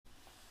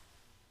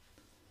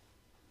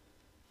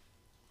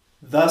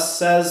Thus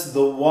says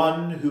the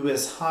one who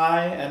is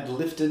high and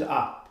lifted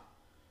up,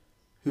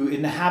 who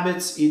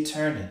inhabits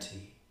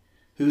eternity,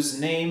 whose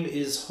name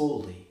is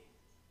holy.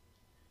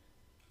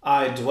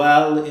 I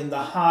dwell in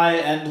the high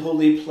and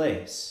holy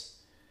place,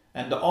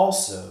 and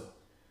also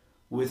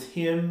with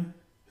him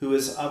who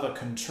is of a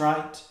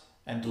contrite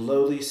and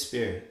lowly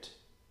spirit,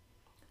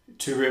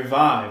 to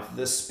revive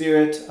the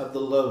spirit of the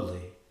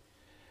lowly,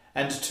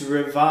 and to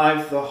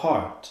revive the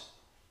heart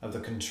of the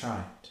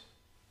contrite.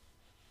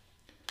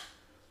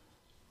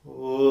 O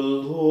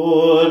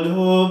Lord,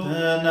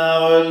 open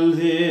our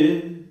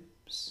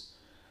lips,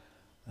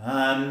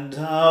 and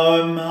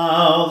our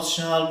mouth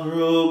shall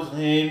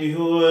proclaim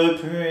your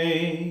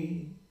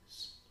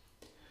praise.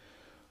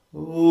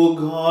 O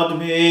God,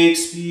 make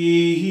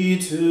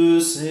speed to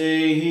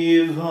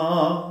save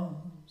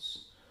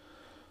us.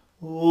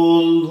 O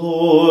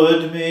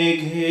Lord, make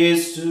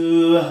haste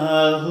to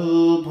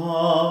help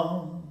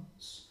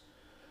us.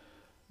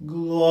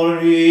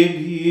 Glory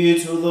be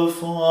to the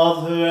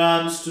Father,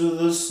 and to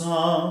the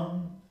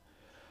Son,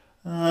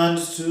 and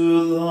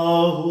to the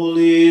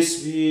Holy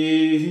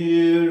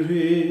Spirit,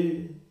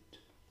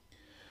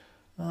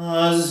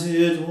 as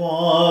it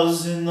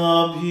was in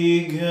the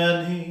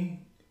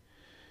beginning,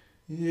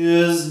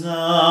 is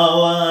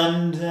now,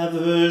 and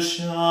ever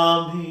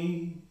shall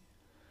be,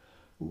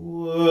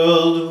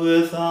 world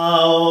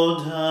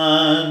without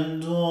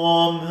end.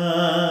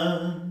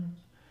 Amen.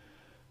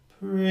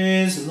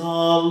 Praise the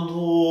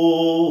Lord.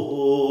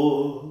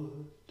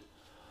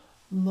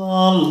 The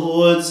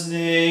Lord's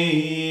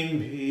name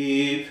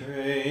be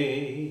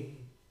praised.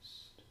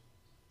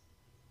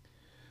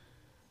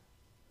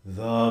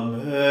 The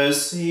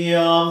mercy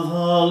of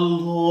the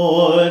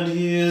Lord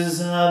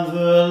is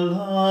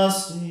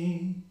everlasting.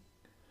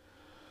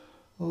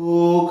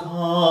 O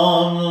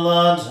come,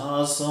 let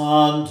us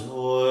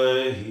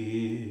adore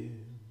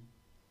him.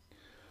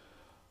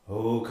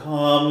 O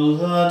come,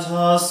 let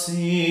us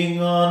sing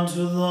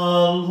unto the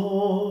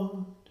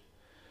Lord.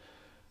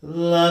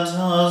 Let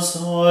us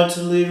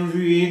heartily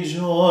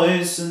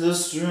rejoice in the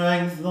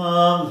strength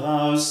of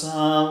our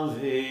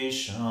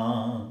salvation.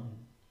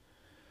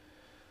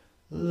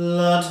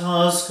 Let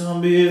us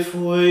come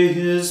before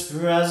his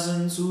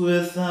presence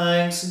with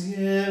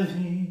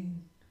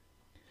thanksgiving,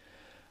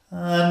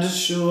 and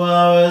show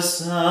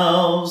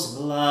ourselves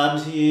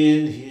glad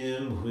in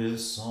him with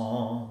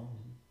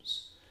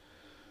psalms.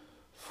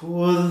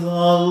 For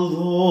the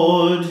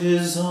Lord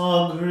is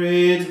a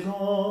great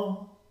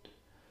God,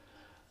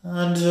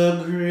 and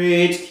a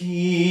great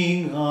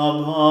King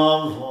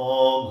above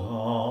all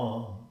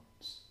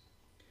gods.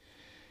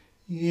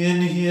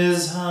 In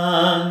his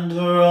hand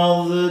are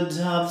all the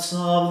depths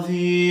of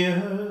the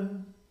earth,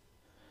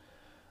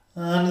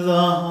 and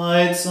the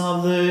heights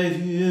of the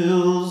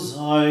hills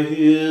are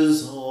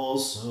his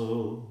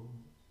also.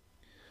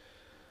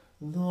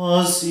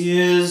 The sea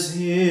is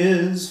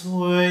his,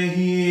 for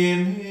he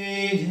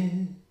made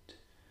it,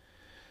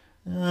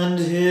 and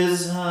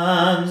his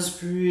hands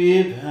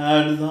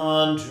prepared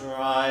the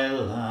dry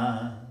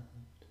land.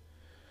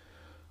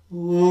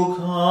 O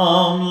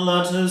come,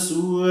 let us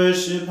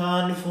worship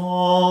and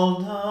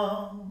fall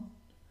down,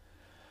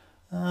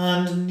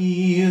 and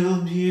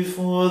kneel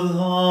before the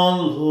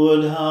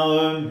Lord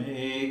our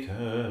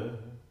Maker.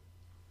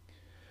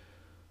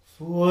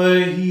 For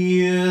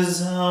he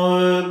is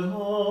our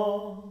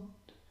God,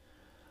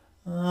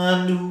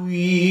 and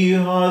we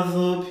are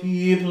the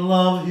people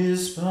of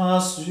his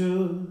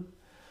pasture,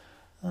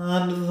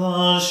 and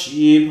the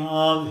sheep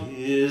of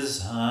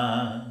his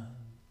hand.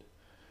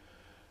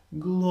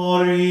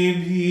 Glory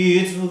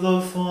be to the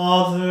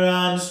Father,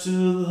 and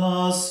to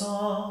the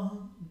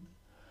Son,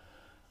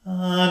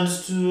 and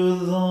to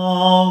the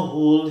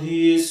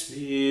Holy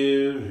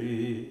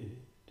Spirit,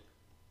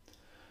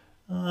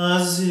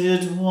 as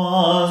it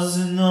was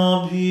in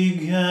the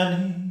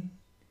beginning,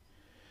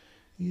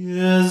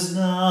 is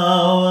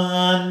now,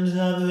 and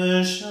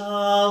ever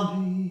shall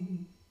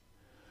be,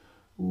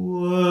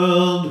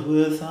 world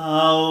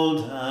without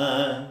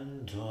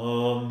end.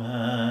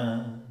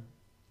 Amen.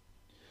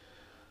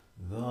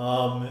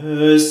 The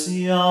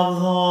mercy of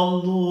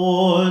the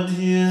Lord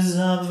is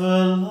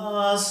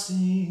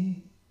everlasting.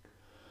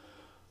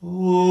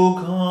 O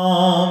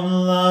come,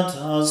 let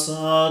us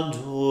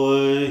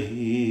adore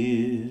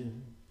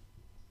him.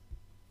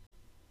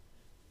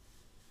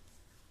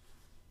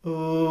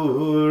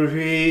 O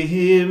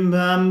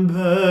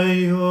remember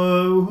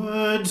your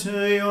word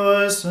to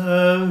your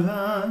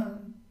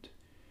servant,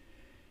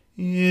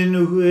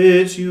 in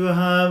which you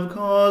have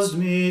caused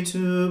me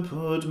to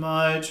put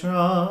my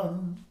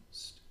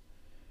trust.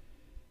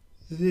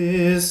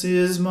 This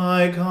is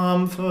my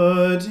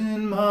comfort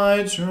in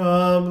my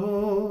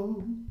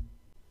trouble.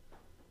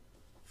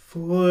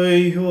 For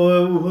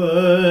your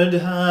word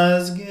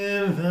has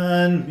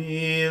given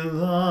me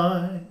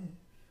life.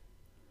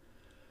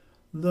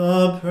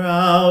 The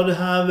proud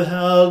have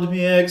held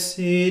me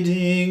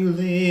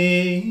exceedingly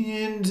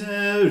in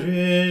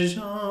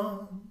derision.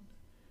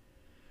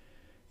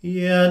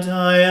 Yet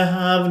I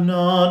have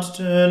not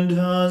turned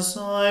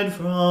aside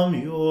from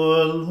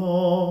your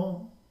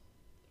law.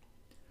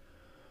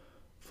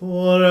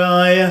 For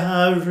I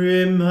have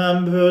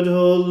remembered,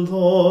 O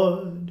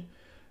Lord,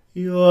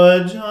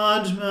 your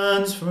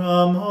judgments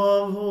from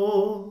of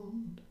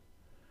old,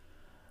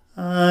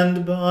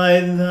 and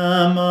by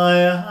them I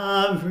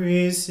have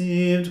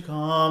received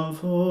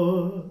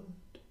comfort.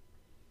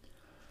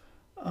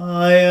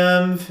 I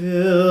am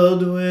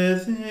filled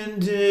with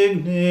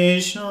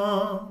indignation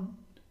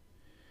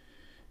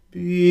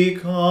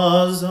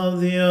because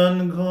of the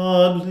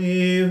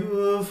ungodly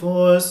who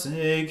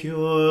forsake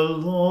your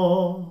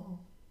law.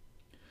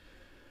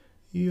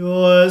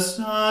 Your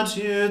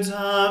statutes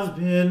have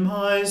been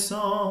my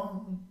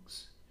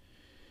songs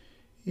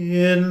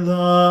in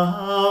the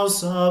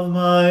house of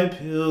my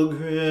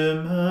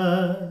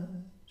pilgrimage.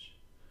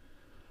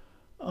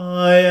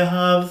 I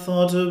have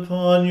thought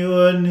upon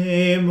your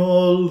name,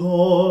 O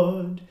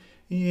Lord,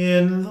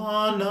 in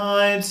the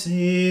night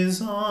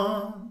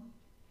season,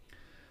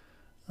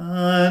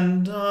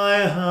 and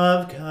I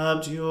have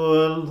kept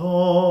your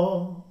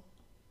law.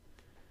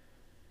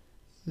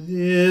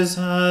 This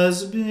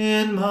has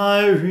been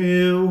my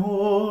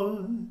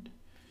reward,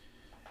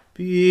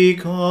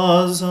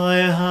 because I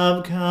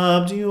have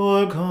kept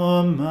your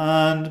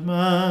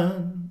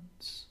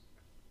commandments.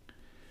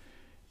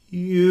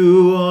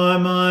 You are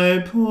my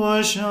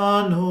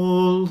portion,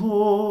 O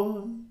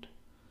Lord.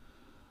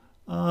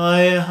 I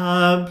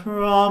have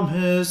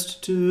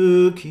promised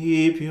to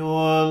keep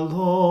your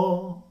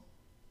law.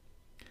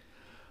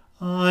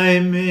 I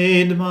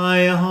made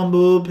my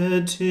humble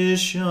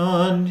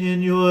petition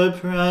in your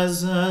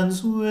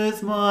presence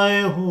with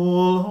my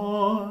whole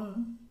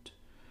heart.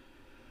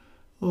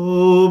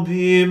 O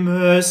be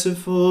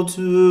merciful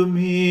to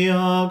me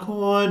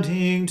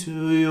according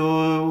to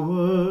your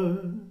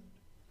word.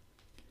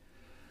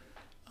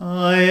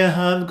 I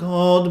have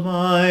called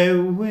my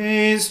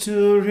ways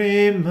to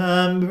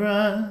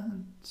remembrance,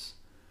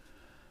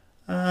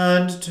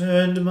 and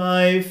turned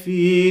my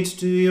feet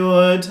to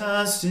your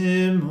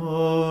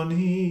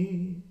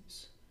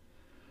testimonies.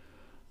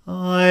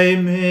 I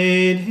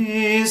made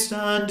haste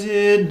and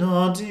did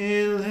not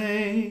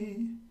delay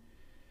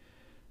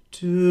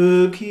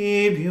to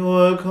keep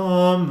your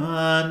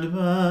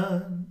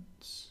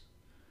commandments.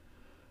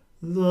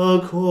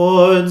 The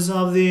cords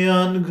of the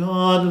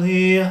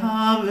ungodly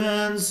have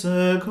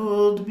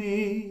encircled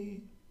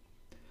me,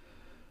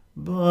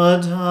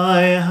 but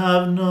I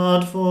have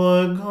not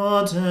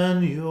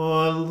forgotten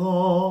your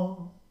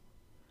law.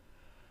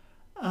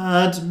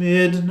 At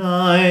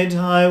midnight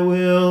I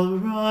will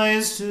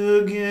rise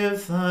to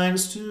give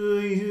thanks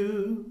to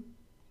you,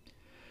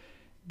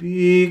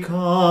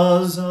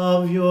 because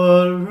of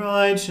your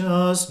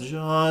righteous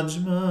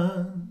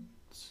judgments.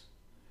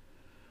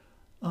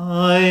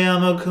 I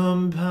am a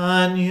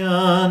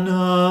companion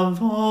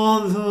of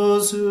all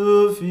those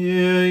who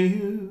fear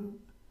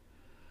you,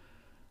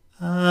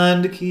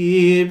 and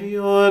keep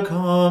your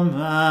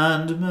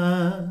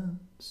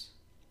commandments.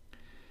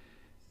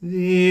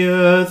 The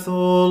earth,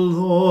 O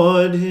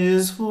Lord,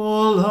 is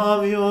full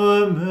of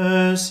your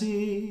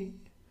mercy.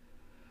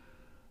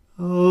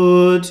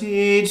 O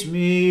teach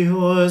me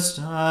your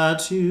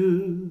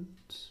statutes.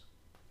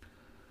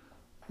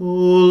 O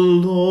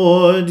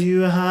Lord,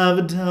 you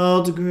have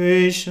dealt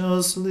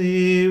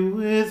graciously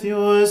with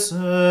your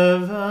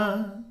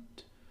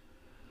servant,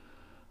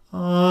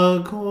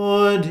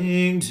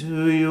 according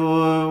to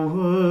your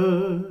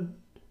word.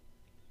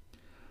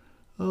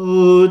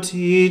 O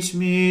teach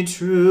me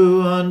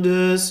true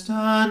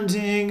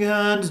understanding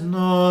and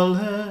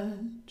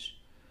knowledge,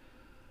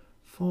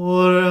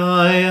 for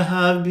I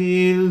have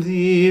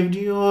believed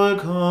your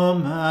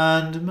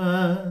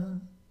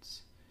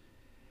commandments.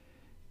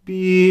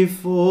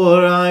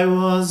 Before I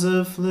was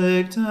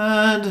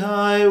afflicted,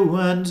 I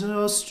went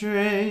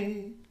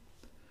astray,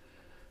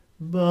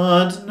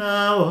 but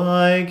now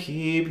I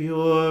keep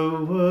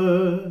your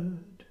word.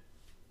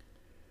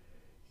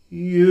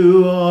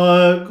 You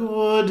are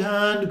good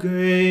and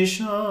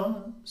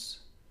gracious.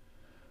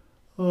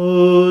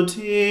 O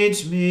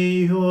teach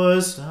me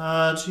your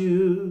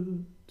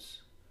statutes.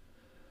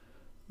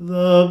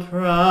 The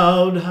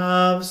proud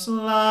have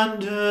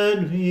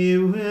slandered me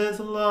with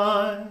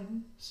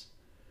lies,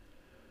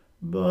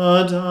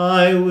 but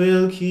I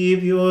will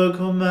keep your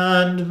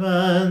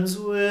commandments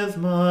with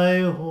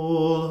my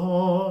whole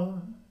heart.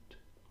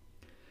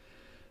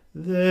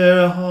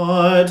 Their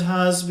heart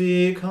has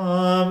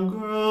become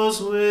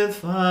gross with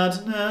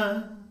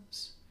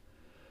fatness,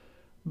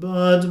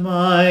 but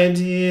my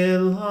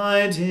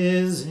delight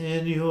is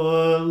in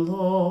your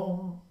law.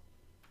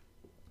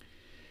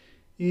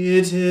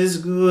 It is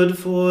good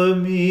for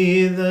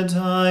me that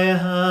I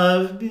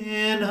have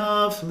been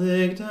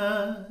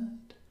afflicted,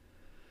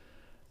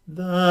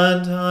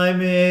 that I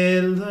may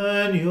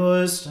learn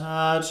your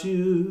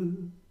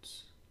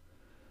statutes.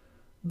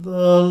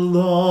 The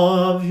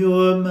law of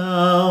your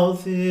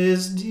mouth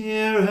is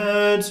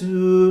dearer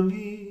to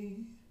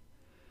me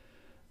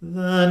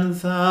than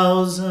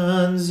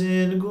thousands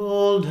in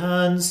gold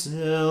and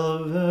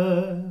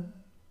silver.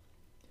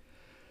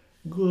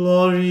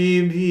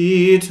 Glory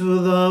be to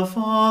the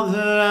Father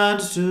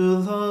and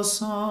to the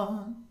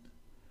Son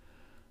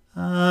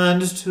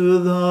and to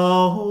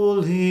the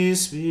Holy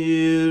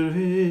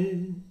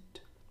Spirit,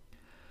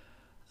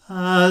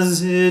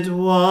 as it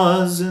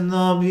was in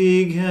the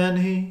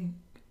beginning,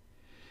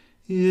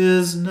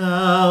 is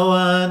now,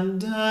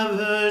 and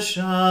ever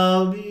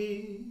shall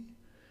be,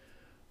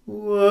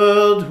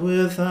 world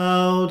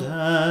without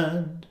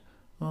end.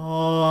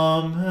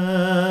 Amen.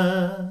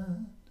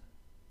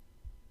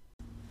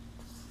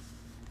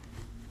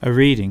 A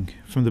reading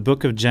from the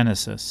book of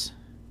Genesis.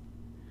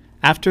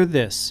 After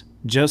this,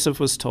 Joseph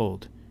was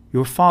told,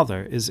 "Your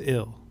father is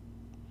ill."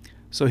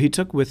 So he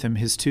took with him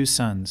his 2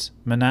 sons,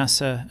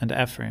 Manasseh and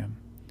Ephraim.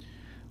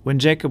 When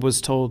Jacob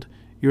was told,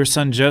 "Your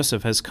son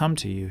Joseph has come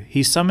to you,"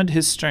 he summoned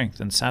his strength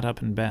and sat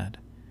up in bed.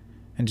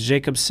 And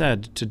Jacob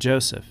said to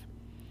Joseph,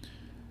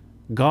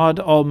 "God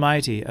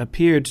Almighty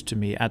appeared to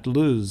me at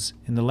Luz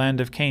in the land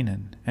of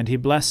Canaan, and he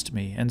blessed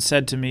me and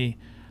said to me,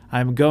 I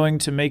am going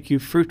to make you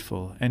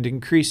fruitful and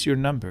increase your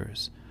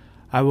numbers.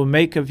 I will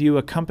make of you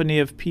a company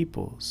of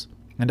peoples,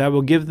 and I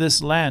will give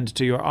this land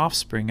to your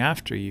offspring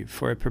after you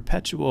for a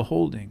perpetual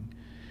holding.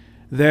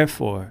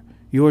 Therefore,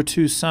 your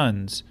 2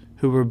 sons,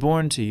 who were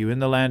born to you in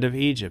the land of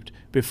Egypt,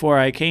 before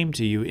I came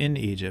to you in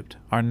Egypt,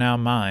 are now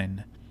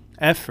mine.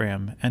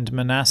 Ephraim and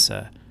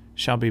Manasseh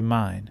shall be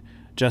mine,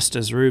 just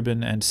as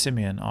Reuben and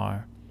Simeon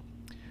are.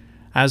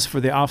 As for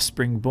the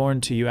offspring born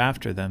to you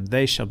after them,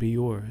 they shall be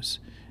yours.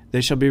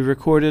 They shall be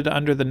recorded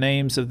under the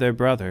names of their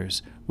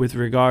brothers, with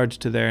regard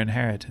to their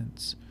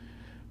inheritance.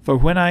 For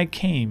when I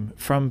came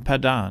from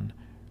Paddan,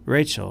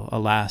 Rachel,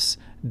 alas,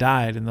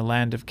 died in the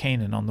land of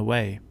Canaan on the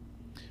way.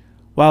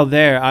 While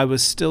there I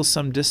was still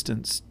some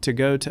distance to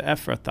go to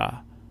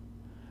Ephrathah,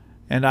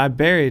 and I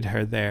buried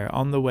her there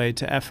on the way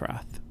to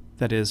Ephrath,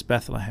 that is,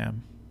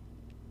 Bethlehem.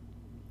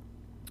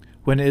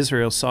 When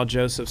Israel saw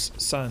Joseph's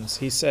sons,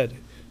 he said,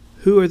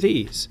 "Who are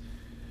these?"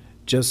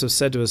 Joseph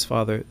said to his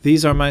father,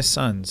 "These are my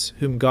sons,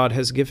 whom God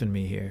has given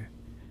me here."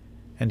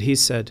 And he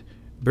said,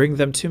 "Bring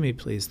them to me,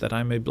 please, that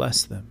I may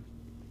bless them."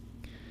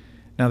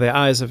 Now the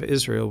eyes of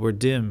Israel were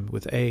dim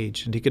with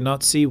age, and he could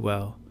not see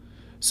well.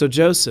 So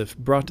Joseph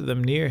brought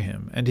them near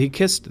him, and he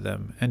kissed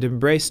them and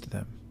embraced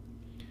them.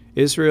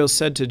 Israel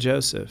said to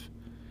Joseph,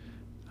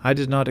 "I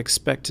did not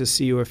expect to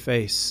see your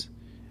face,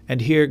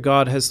 and here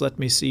God has let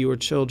me see your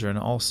children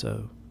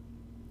also."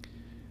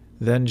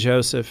 Then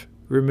Joseph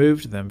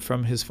removed them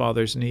from his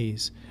father's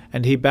knees,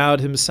 and he bowed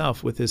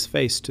himself with his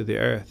face to the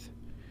earth.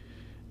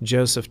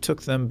 Joseph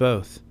took them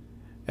both,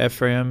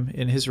 Ephraim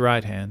in his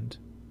right hand,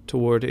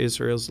 toward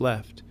Israel's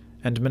left,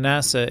 and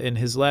Manasseh in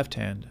his left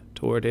hand,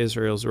 toward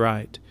Israel's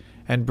right,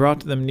 and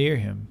brought them near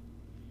him.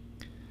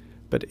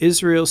 But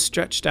Israel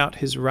stretched out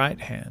his right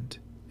hand,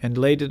 and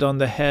laid it on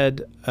the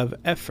head of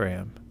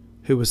Ephraim,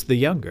 who was the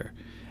younger,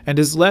 and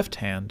his left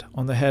hand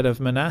on the head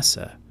of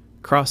Manasseh,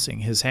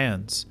 crossing his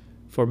hands,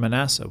 for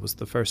Manasseh was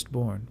the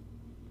firstborn.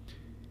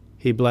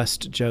 He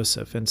blessed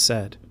Joseph and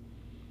said,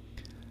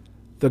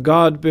 "The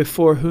God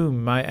before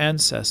whom my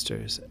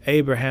ancestors,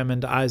 Abraham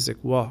and Isaac,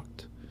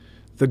 walked,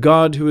 the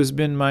God who has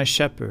been my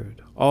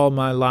shepherd all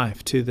my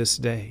life to this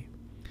day,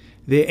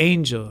 the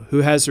angel who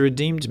has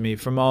redeemed me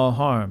from all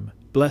harm,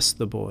 bless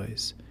the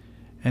boys,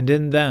 and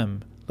in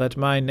them let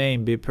my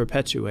name be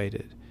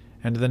perpetuated,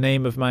 and the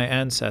name of my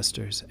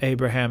ancestors,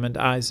 Abraham and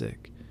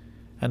Isaac,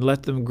 and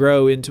let them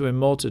grow into a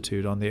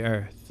multitude on the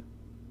earth."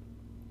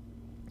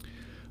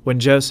 When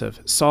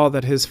Joseph saw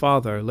that his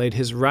father laid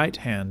his right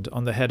hand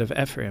on the head of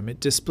Ephraim, it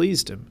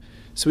displeased him.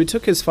 So he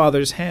took his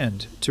father's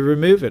hand to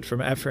remove it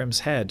from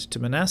Ephraim's head to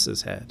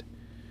Manasseh's head.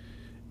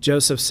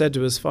 Joseph said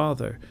to his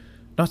father,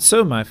 "Not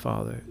so, my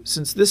father,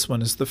 since this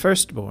one is the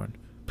firstborn.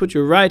 Put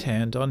your right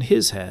hand on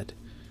his head."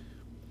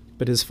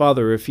 But his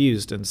father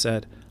refused and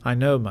said, "I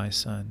know, my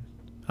son,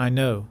 I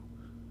know.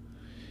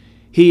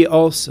 He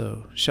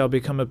also shall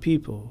become a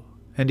people,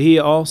 and he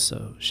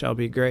also shall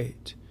be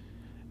great.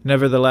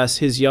 Nevertheless,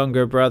 his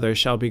younger brother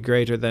shall be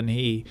greater than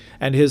he,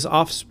 and his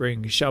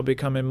offspring shall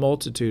become a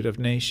multitude of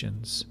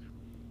nations."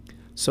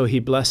 So he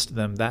blessed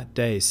them that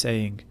day,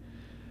 saying,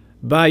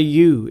 "By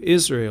you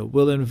Israel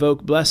will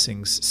invoke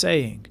blessings,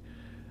 saying,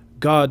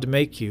 God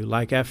make you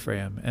like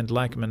Ephraim and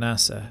like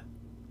Manasseh."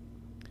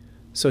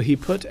 So he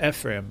put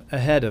Ephraim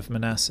ahead of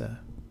Manasseh.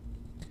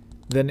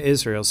 Then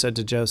Israel said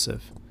to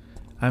Joseph,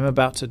 "I am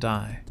about to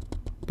die,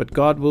 but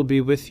God will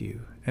be with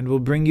you, and will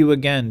bring you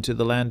again to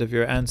the land of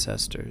your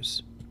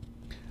ancestors.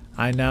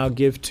 I now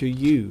give to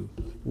you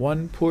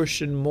 1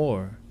 portion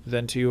more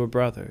than to your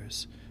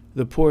brothers,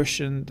 the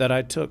portion that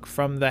I took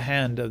from the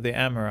hand of the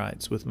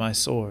Amorites with my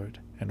sword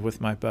and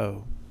with my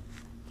bow."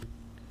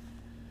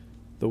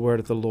 The word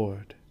of the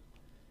Lord.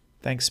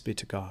 Thanks be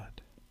to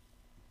God.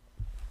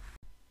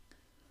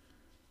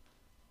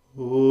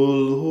 O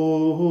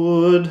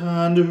Lord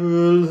and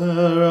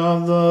ruler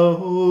of the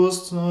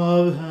hosts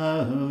of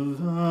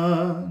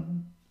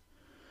heaven,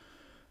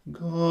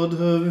 God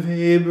of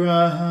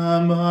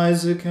Abraham,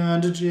 Isaac,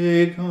 and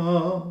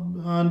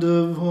Jacob, and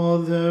of all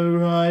their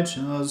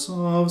righteous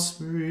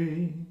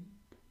offspring,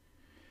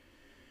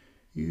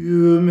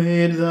 you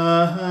made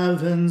the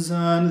heavens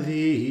and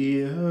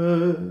the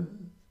earth,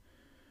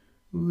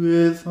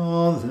 with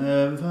all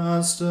their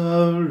cast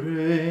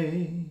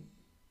away.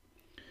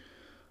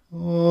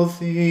 All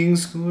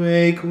things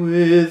quake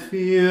with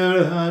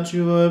fear at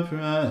your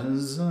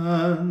presence.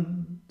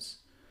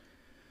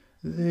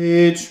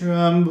 They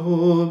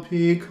tremble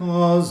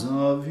because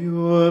of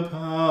your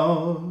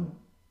power.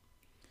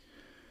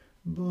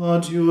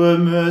 But your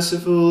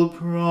merciful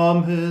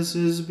promise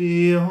is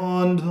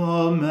beyond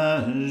all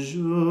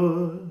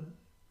measure.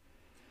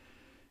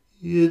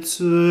 It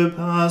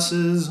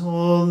surpasses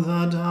all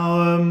that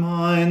our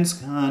minds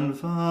can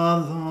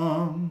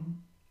fathom.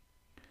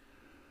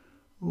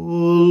 O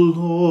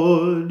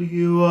Lord,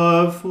 you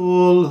are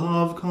full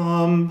of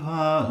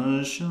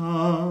compassion,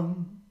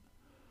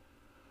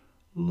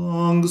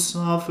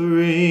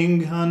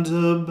 long-suffering and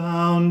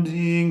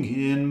abounding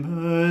in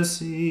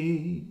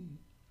mercy.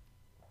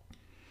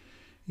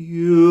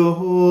 You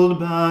hold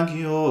back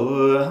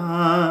your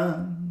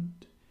hand.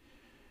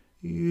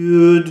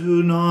 You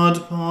do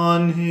not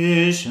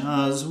punish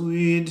as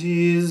we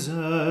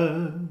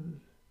deserve.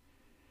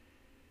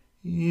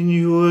 In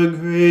your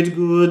great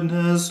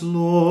goodness,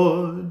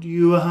 Lord,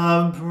 you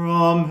have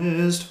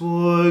promised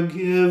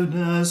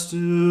forgiveness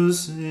to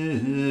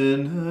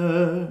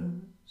sinners,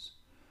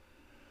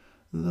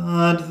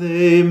 that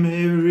they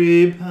may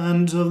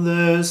repent of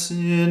their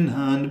sin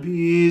and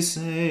be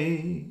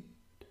saved.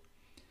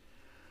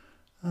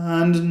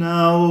 And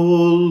now, O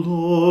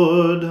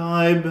Lord,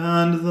 I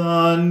bend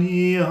the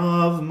knee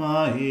of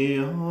my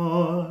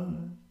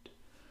heart,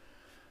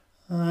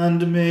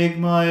 and make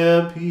my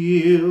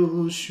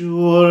appeal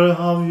sure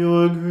of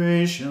your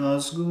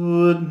gracious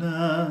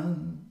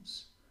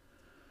goodness.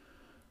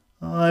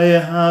 I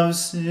have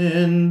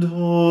sinned,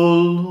 O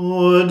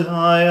Lord,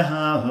 I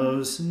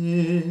have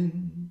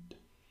sinned,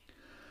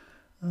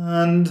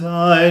 and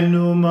I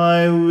know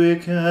my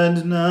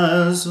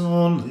wickedness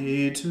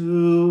only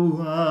too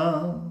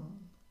well.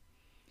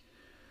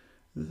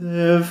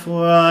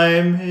 Therefore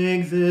I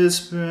make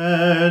this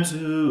prayer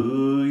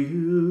to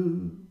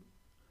you.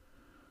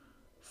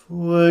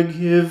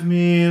 Forgive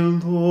me,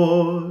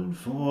 Lord,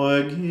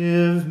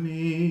 forgive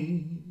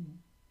me.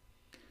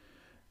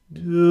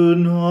 Do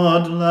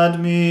not let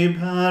me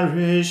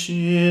perish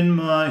in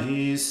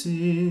my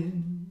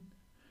sin,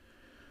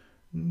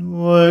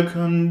 nor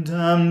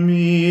condemn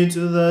me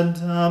to the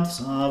depths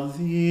of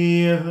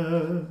the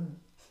earth.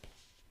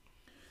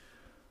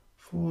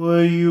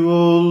 For you,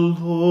 O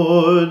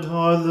Lord,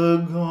 are the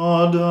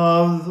God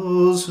of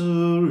those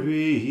who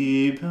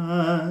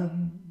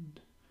repent,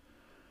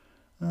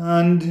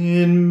 and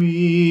in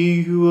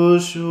me you will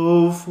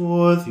show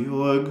forth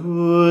your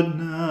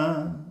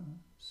goodness.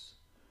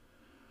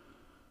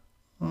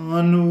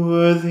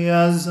 Unworthy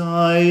as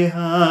I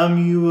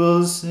am, you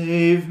will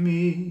save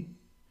me,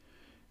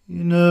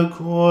 in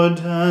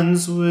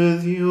accordance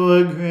with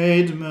your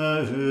great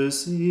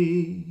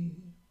mercy.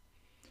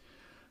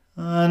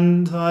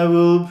 And I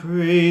will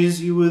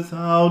praise you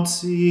without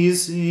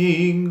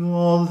ceasing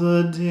all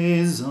the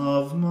days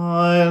of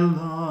my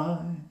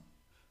life.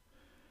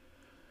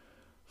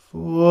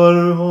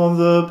 For all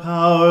the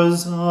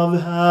powers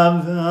of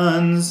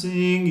heaven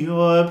sing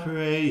your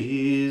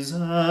praises,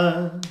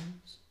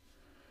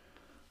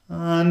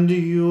 and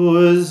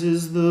yours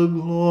is the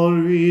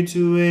glory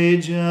to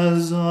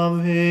ages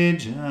of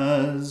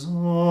ages.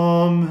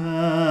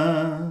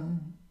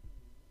 Amen.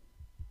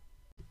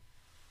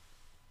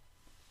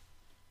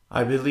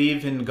 I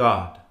believe in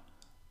God,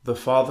 the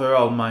Father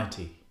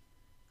Almighty,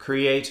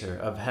 Creator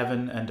of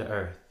heaven and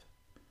earth.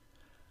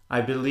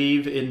 I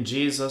believe in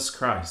Jesus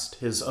Christ,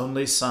 his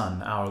only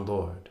Son, our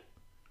Lord.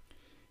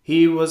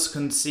 He was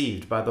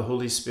conceived by the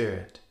Holy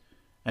Spirit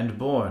and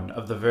born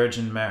of the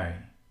Virgin Mary.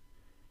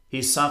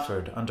 He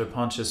suffered under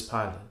Pontius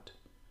Pilate,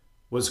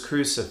 was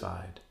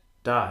crucified,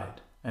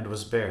 died, and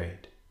was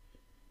buried.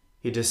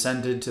 He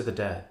descended to the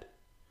dead.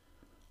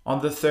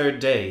 On the third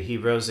day he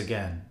rose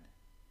again.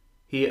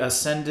 He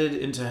ascended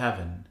into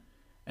heaven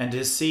and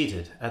is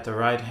seated at the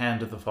right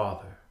hand of the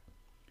Father.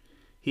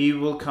 He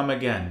will come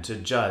again to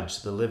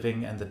judge the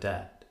living and the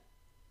dead.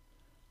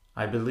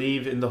 I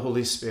believe in the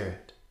Holy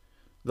Spirit,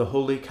 the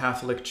Holy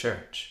Catholic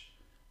Church,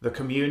 the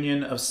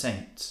communion of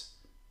saints,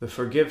 the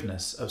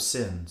forgiveness of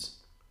sins,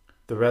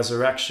 the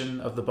resurrection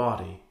of the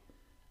body,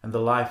 and the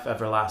life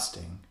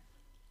everlasting.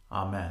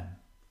 Amen.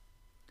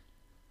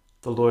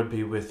 The Lord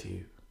be with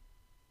you.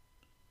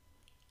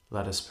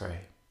 Let us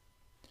pray.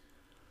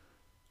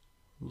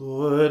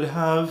 Lord,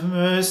 have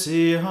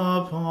mercy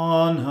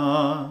upon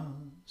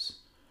us.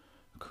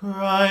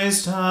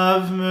 Christ,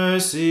 have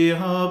mercy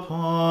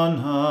upon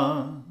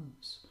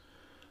us.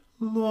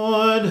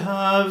 Lord,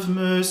 have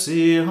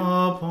mercy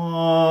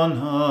upon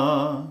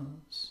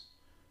us.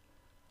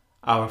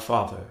 Our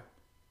Father,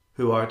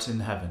 who art in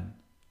heaven,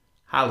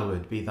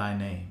 hallowed be thy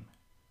name.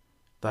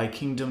 Thy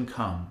kingdom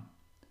come,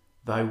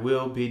 thy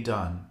will be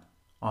done,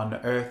 on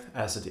earth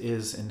as it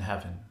is in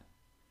heaven.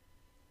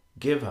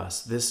 Give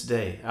us this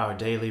day our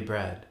daily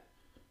bread,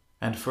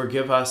 and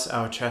forgive us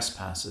our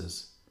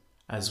trespasses,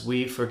 as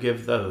we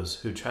forgive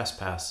those who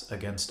trespass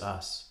against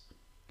us.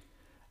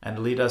 And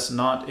lead us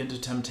not into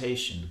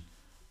temptation,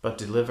 but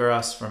deliver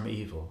us from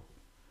evil.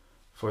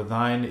 For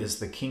thine is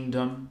the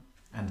kingdom,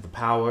 and the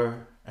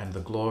power, and the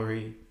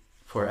glory,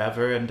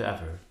 forever and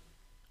ever.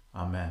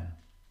 Amen.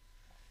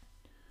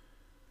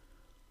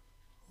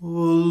 O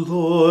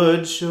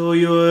Lord, show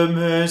your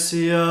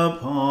mercy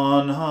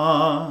upon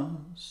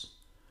us,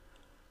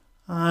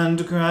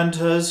 and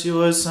grant us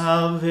your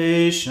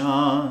salvation.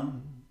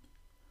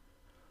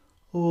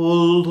 O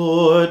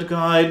Lord,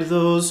 guide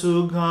those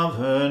who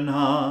govern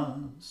us,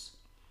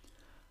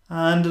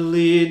 and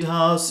lead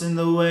us in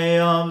the way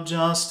of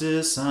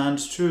justice and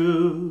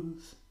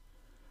truth.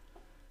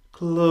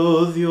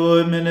 Clothe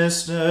your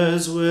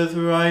ministers with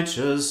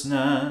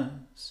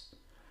righteousness,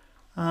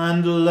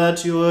 and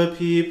let your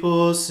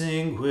people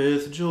sing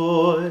with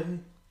joy.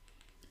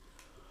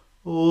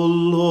 O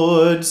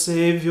Lord,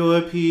 save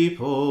your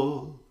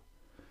people,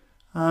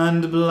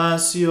 and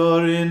bless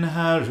your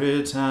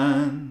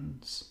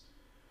inheritance.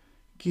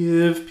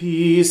 Give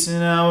peace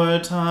in our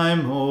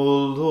time,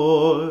 O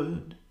Lord,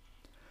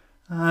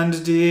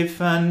 and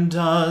defend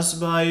us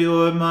by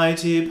your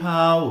mighty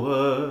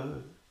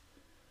power.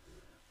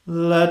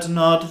 Let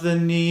not the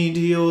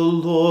needy, O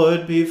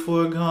Lord, be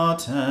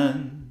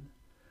forgotten,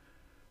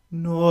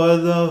 nor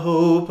the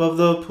hope of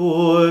the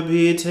poor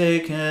be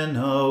taken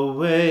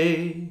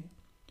away.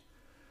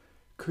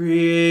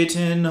 Create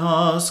in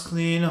us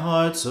clean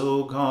hearts,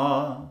 O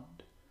God,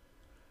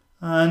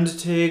 and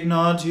take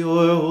not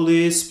your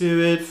Holy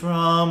Spirit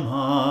from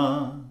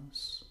us.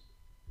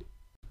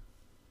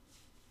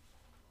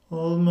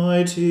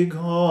 Almighty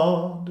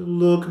God,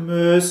 look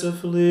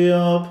mercifully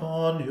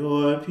upon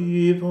your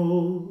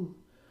people,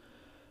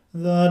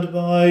 that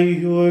by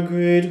your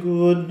great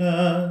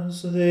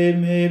goodness they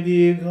may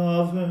be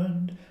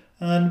governed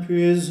and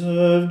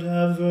preserved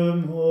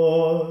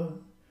evermore.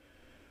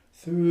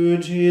 Through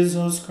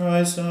Jesus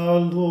Christ our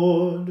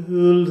Lord,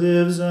 who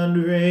lives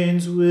and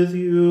reigns with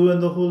you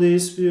and the Holy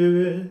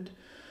Spirit,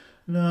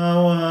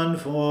 now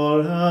and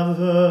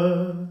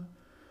forever.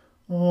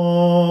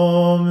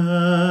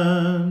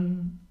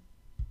 Amen.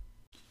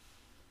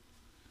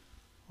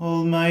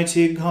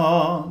 Almighty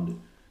God,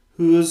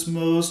 whose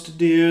most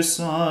dear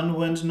Son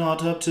went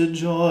not up to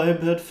joy,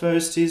 but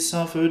first he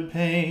suffered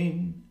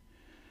pain,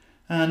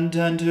 and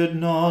entered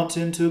not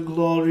into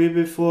glory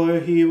before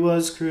he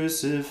was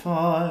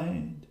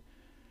crucified,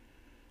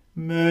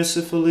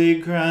 mercifully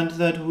grant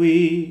that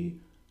we,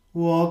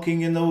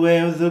 walking in the way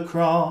of the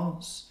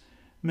cross,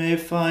 may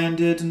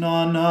find it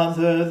none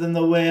other than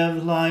the way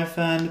of life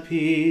and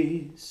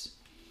peace.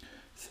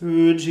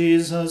 Through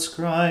Jesus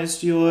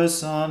Christ, your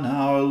Son,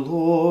 our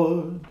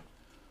Lord.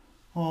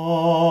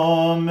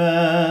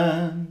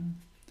 Amen.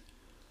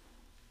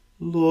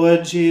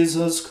 Lord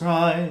Jesus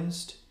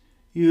Christ,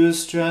 you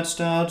stretched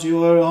out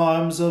your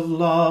arms of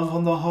love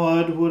on the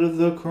hard wood of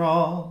the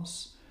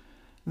cross,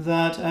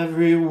 that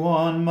every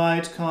one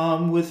might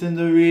come within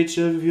the reach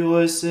of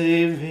your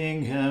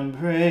saving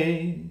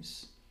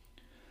embrace.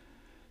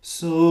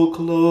 So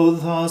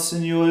clothe us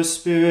in your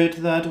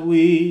Spirit that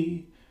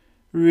we,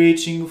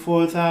 reaching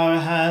forth our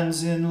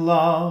hands in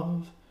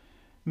love,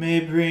 may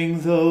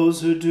bring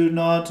those who do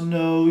not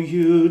know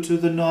you to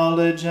the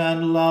knowledge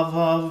and love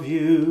of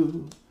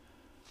you,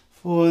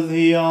 for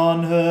the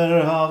honor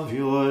of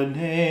your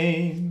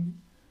name.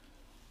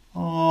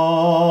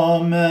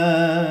 Amen.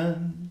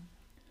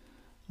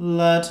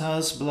 Let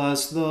us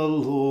bless the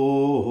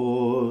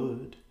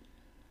Lord.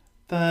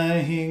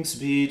 Thanks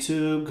be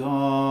to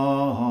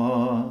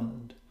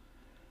God.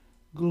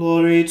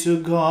 Glory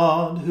to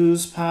God,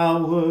 whose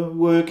power,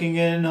 working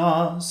in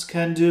us,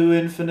 can do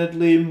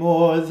infinitely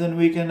more than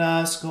we can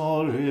ask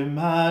or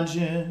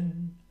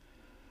imagine.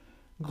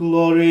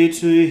 Glory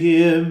to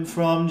him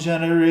from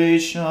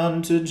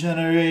generation to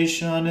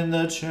generation in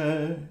the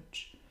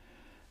Church,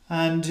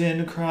 and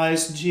in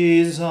Christ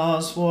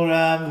Jesus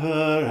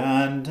forever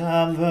and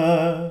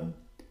ever.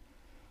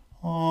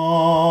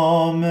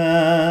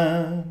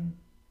 Amen.